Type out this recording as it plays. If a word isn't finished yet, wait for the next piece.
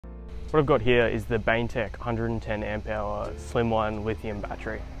what I've got here is the Baintech 110 amp hour Slimline lithium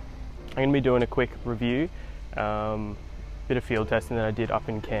battery. I'm going to be doing a quick review, bit of field testing that I did up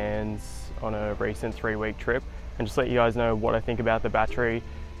in Cairns on a recent 3-week trip, and just let you guys know what I think about the battery,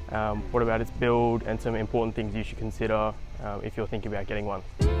 what about its build, and some important things you should consider if you're thinking about getting one.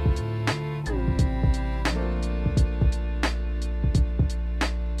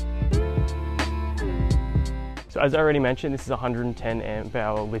 So as I already mentioned, this is a 110 amp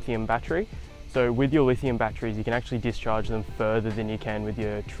hour lithium battery. So with your lithium batteries, you can actually discharge them further than you can with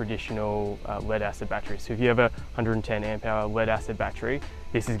your traditional lead acid batteries. So if you have a 110 amp hour lead acid battery,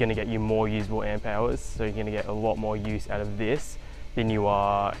 this is going to get you more usable amp hours. So you're going to get a lot more use out of this than you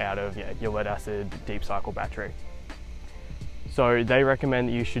are out of your lead acid deep cycle battery. So they recommend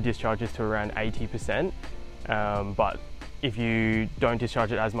that you should discharge this to around 80%, but if you don't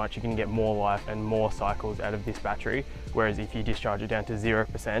discharge it as much, you can get more life and more cycles out of this battery. Whereas if you discharge it down to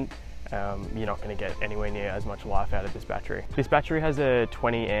 0%, you're not going to get anywhere near as much life out of this battery. This battery has a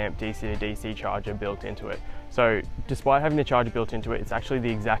 20 amp DC to DC charger built into it. So despite having the charger built into it, it's actually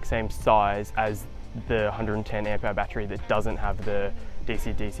the exact same size as the 110 amp hour battery that doesn't have the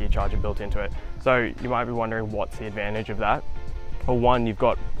DC to DC charger built into it. So you might be wondering, what's the advantage of that? Well, one, you've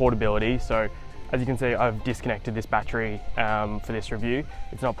got portability. So as you can see, I've disconnected this battery for this review.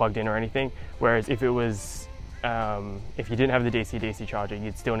 It's not plugged in or anything. Whereas if it was, if you didn't have the DC-DC charger,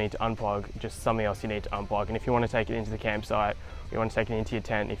 you'd still need to unplug, just something else you need to unplug. And if you want to take it into the campsite, or you want to take it into your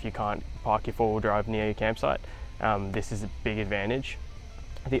tent, if you can't park your 4-wheel drive near your campsite, this is a big advantage.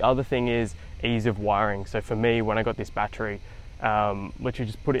 The other thing is ease of wiring. So for me, when I got this battery, literally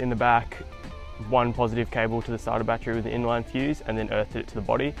just put it in the back, one positive cable to the starter battery with an inline fuse, and then earthed it to the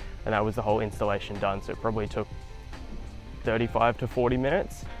body, and that was the whole installation done. So it probably took 35 to 40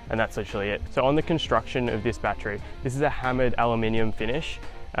 minutes, and that's literally it. So on the construction of this battery, this is a hammered aluminium finish.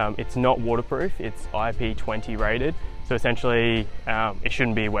 It's not waterproof, it's IP20 rated. So essentially, it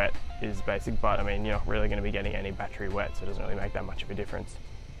shouldn't be wet is basic, but I mean, you're not really gonna be getting any battery wet, so it doesn't really make that much of a difference.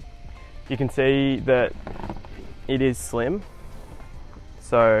 You can see that it is slim.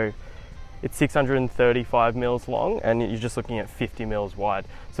 So it's 635 mils long, and you're just looking at 50 mils wide.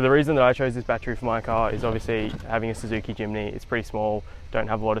 So the reason that I chose this battery for my car is obviously having a Suzuki Jimny, it's pretty small, don't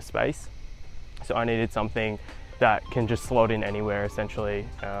have a lot of space. So I needed something that can just slot in anywhere essentially,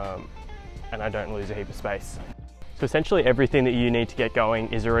 and I don't lose a heap of space. So essentially everything that you need to get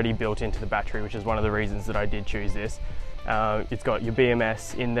going is already built into the battery, which is one of the reasons that I did choose this. It's got your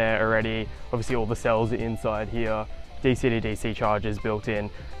BMS in there already, obviously all the cells are inside here, DC to DC chargers built in.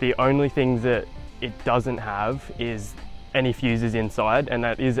 The only thing that it doesn't have is any fuses inside, and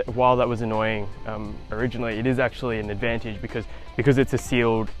that is, while that was annoying originally, it is actually an advantage because it's a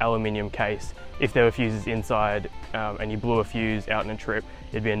sealed aluminium case. If there were fuses inside and you blew a fuse out in a trip,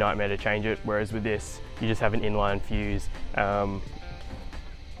 it'd be a nightmare to change it, whereas with this, you just have an inline fuse.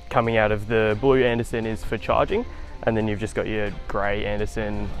 Coming out of the blue Anderson is for charging, and then you've just got your grey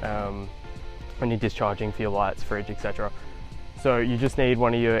Anderson when you're discharging for your lights, fridge, etc. So you just need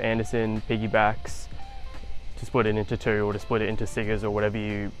one of your Anderson piggybacks to split it into 2, or to split it into Siggers, or whatever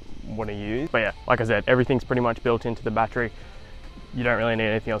you want to use. But yeah, like I said, everything's pretty much built into the battery. You don't really need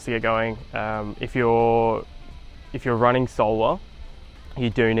anything else to get going. If you're running solar, you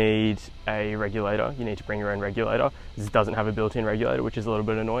do need a regulator. You need to bring your own regulator. This doesn't have a built-in regulator, which is a little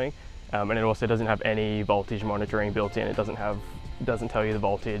bit annoying. And it also doesn't have any voltage monitoring built in. It doesn't tell you the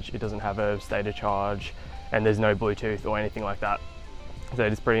voltage, it doesn't have a state of charge, and there's no Bluetooth or anything like that. So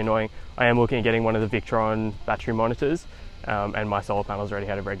it is pretty annoying. I am looking at getting one of the Victron battery monitors, and my solar panels already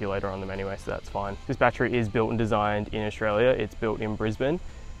had a regulator on them anyway, so that's fine. This battery is built and designed in Australia. It's built in Brisbane,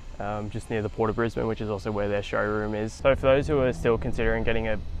 just near the Port of Brisbane, which is also where their showroom is. So for those who are still considering getting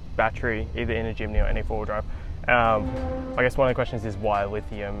a battery, either in a Jimny or any 4-wheel drive, I guess one of the questions is why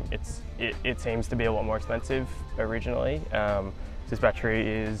lithium? It seems to be a lot more expensive originally. This battery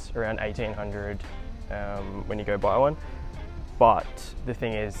is around 1,800 when you go buy one. But the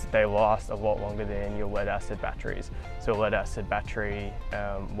thing is, they last a lot longer than your lead acid batteries. So a lead acid battery,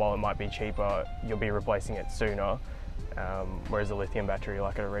 while it might be cheaper, you'll be replacing it sooner. Whereas a lithium battery,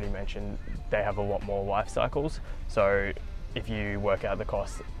 like I already mentioned, they have a lot more life cycles. So if you work out the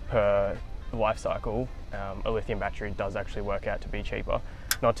cost per life cycle, a lithium battery does actually work out to be cheaper.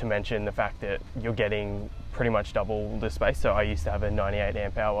 Not to mention the fact that you're getting pretty much double the space. So I used to have a 98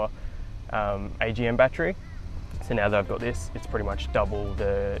 amp hour AGM battery. So now that I've got this, it's pretty much double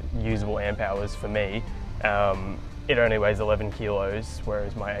the usable amp hours for me. It only weighs 11 kilos,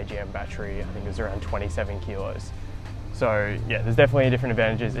 whereas my AGM battery, I think, is around 27 kilos. So yeah, there's definitely different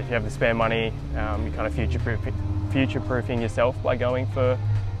advantages. If you have the spare money, you're kind of future-proofing yourself by going for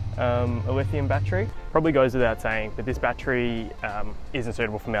a lithium battery. Probably goes without saying, but this battery isn't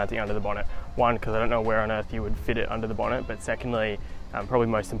suitable for mounting under the bonnet. One, because I don't know where on earth you would fit it under the bonnet, but secondly, probably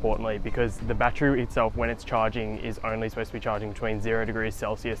most importantly, because the battery itself, when it's charging, is only supposed to be charging between 0 degrees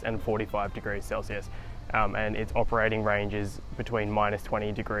Celsius and 45 degrees Celsius. And its operating range is between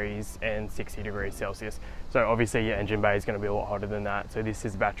 -20 degrees and 60 degrees Celsius. So obviously your engine bay is going to be a lot hotter than that. So this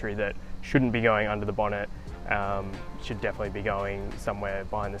is a battery that shouldn't be going under the bonnet, should definitely be going somewhere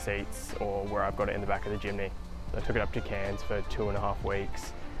behind the seats or where I've got it in the back of the Jimny. So I took it up to Cairns for 2.5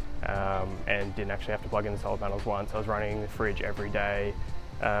 weeks and didn't actually have to plug in the solar panels once. I was running the fridge every day,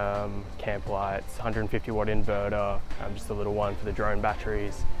 camp lights, 150 watt inverter, just a little one for the drone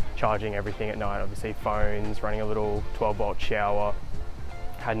batteries, charging everything at night, obviously phones, running a little 12 volt shower.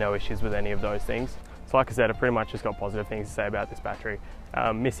 Had no issues with any of those things. So like I said, I pretty much just got positive things to say about this battery.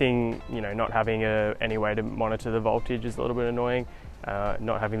 Missing, not having any way to monitor the voltage is a little bit annoying.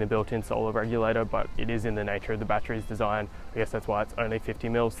 Not having the built-in solar regulator, but it is in the nature of the battery's design. I guess that's why it's only 50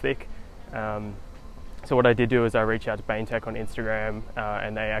 mils thick. So what I did do is I reached out to Baintech on Instagram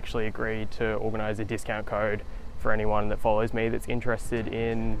and they actually agreed to organise a discount code for anyone that follows me that's interested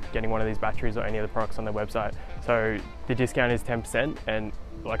in getting one of these batteries or any of the products on their website. So the discount is 10%, and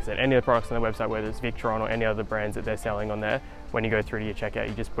like I said, any of the products on their website, whether it's Victron or any other brands that they're selling on there, when you go through to your checkout,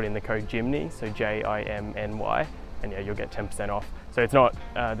 you just put in the code Jimny, so Jimny, and yeah, you'll get 10% off. So it's not,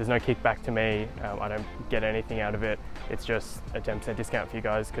 there's no kickback to me, I don't get anything out of it, it's just a 10% discount for you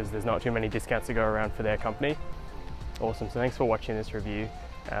guys because there's not too many discounts to go around for their company. Awesome, so thanks for watching this review.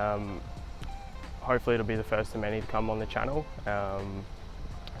 Hopefully it'll be the first of many to come on the channel.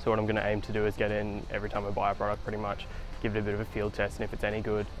 So what I'm going to aim to do is get in every time I buy a product pretty much, give it a bit of a field test, and if it's any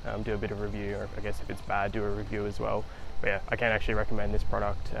good, do a bit of review, or I guess if it's bad, do a review as well. But yeah, I can actually recommend this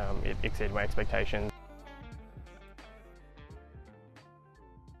product. It exceeded my expectations.